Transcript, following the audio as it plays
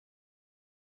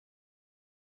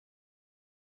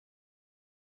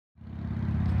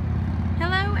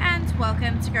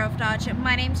welcome to Grove Dodge.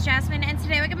 My name's Jasmine and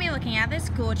today we're going to be looking at this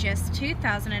gorgeous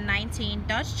 2019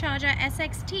 Dodge Charger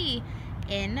SXT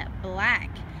in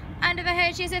black. Under the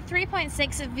hood she has a 3.6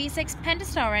 V6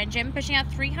 Pentastar engine pushing out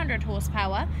 300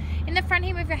 horsepower. In the front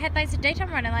here we have your headlights, daytime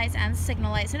running lights and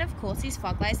signal lights, and of course these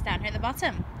fog lights down here at the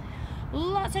bottom.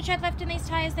 Lots of tread left in these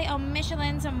tyres. They are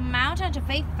Michelin's mounted to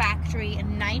a factory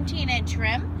 19-inch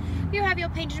rim. You have your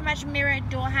painted to match mirror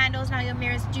door handles. Now your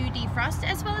mirrors do defrost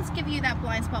as well as give you that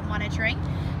blind spot monitoring.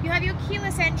 You have your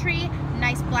keyless entry,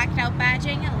 nice blacked out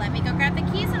badging. Let me go grab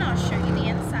the keys and I'll show you the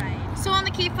inside. So on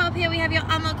the key fob here we have your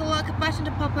unlock lock button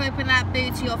to pop open that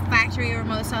boot to your factory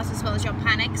remote start as well as your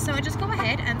panic. So just go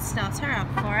ahead and start her up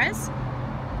for us.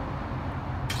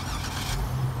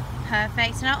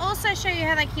 Perfect. And I'll also show you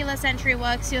how that keyless entry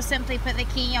works. You'll simply put the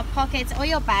key in your pocket or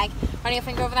your bag, run your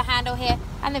finger over the handle here,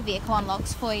 and the vehicle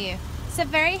unlocks for you. It's a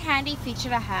very handy feature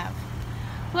to have.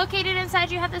 Located inside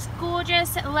you have this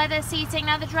gorgeous leather seating.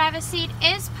 Now the driver's seat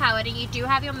is powered and you do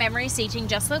have your memory seating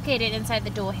just located inside the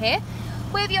door here,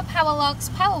 with your power locks,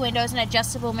 power windows, and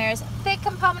adjustable mirrors. Big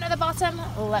compartment at the bottom.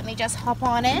 Let me just hop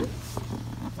on in.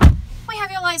 We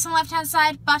have your lights on the left hand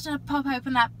side, button to pop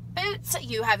open that boots.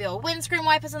 You have your windscreen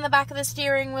wipers on the back of the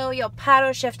steering wheel, your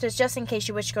paddle shifters just in case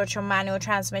you wish to go to your manual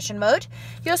transmission mode,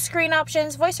 your screen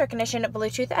options, voice recognition,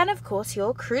 Bluetooth, and of course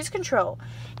your cruise control.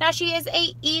 Now she is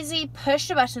a easy push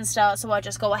to button start, so I'll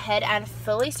just go ahead and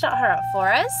fully start her up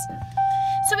for us.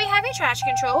 So we have your traction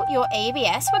control, your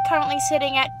ABS. We're currently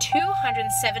sitting at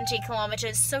 270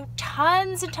 kilometers, so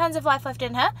tons and tons of life left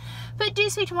in her. But do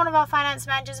speak to one of our finance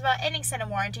managers about any extended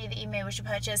warranty that you may wish to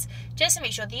purchase, just to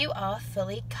make sure that you are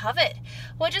fully covered.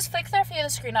 We'll just flick through a few of the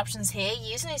screen options here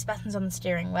using these buttons on the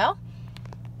steering wheel.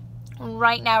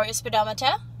 Right now your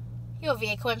speedometer, your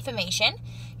vehicle information,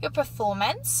 your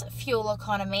performance, fuel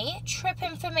economy, trip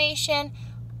information,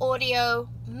 audio,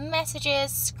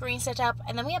 messages, screen setup,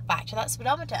 and then we are back to that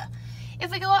speedometer.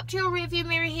 If we go up to your rear view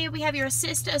mirror here, we have your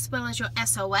assist as well as your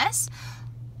SOS.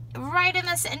 Right in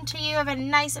the center you have a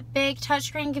nice big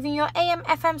touchscreen giving you your AM,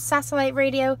 FM satellite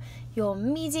radio, your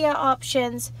media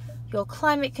options, your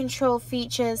climate control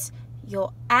features,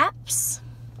 your apps,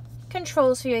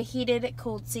 controls for your heated,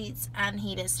 cooled seats and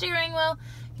heated steering wheel,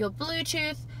 your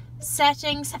Bluetooth,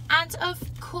 settings, and of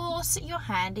course your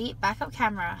handy backup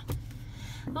camera.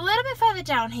 A little bit further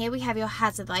down here we have your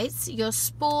hazard lights, your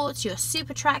sports, your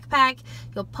super track pack,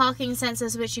 your parking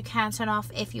sensors which you can turn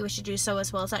off if you wish to do so,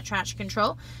 as well as that traction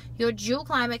control, your dual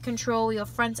climate control, your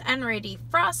front and rear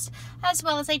defrost, as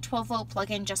well as a 12-volt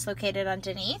plug-in just located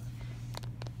underneath,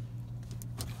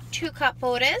 2 cup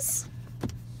holders,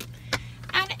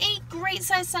 and a great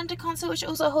size center console which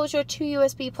also holds your 2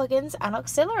 USB plug-ins and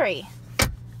auxiliary.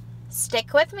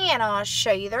 Stick with me and I'll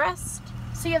show you the rest.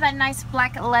 So you have that nice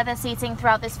black leather seating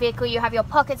throughout this vehicle. You have your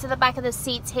pockets at the back of the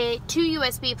seats here, 2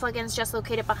 USB plug-ins just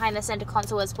located behind the center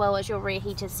console, as well as your rear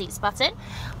heated seats button.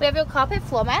 We have your carpet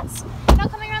floor mats. Now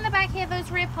coming around the back here,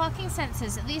 those rear parking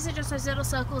sensors. These are just those little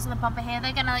circles in the bumper here.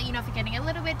 They're gonna let you know if you're getting a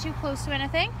little bit too close to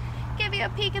anything. Give you a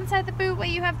peek inside the boot where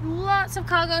you have lots of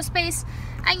cargo space,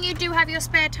 and you do have your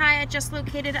spare tire just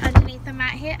located underneath the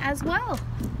mat here as well.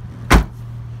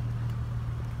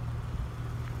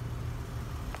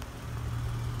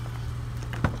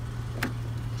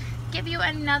 Give you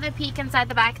another peek inside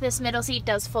the back. This middle seat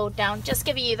does fold down, just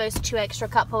giving you those 2 extra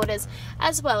cup holders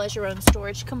as well as your own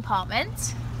storage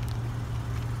compartment.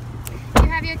 You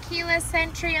have your keyless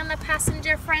entry on the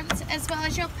passenger front, as well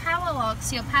as your power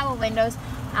locks, your power windows,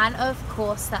 and of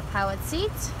course that powered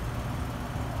seat.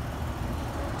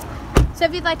 So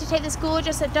if you'd like to take this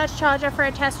gorgeous Dodge Charger for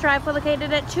a test drive, we're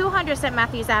located at 200 St.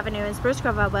 Matthews Avenue in Spruce,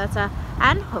 Alberta,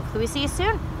 and hopefully we see you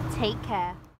soon. Take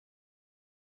care.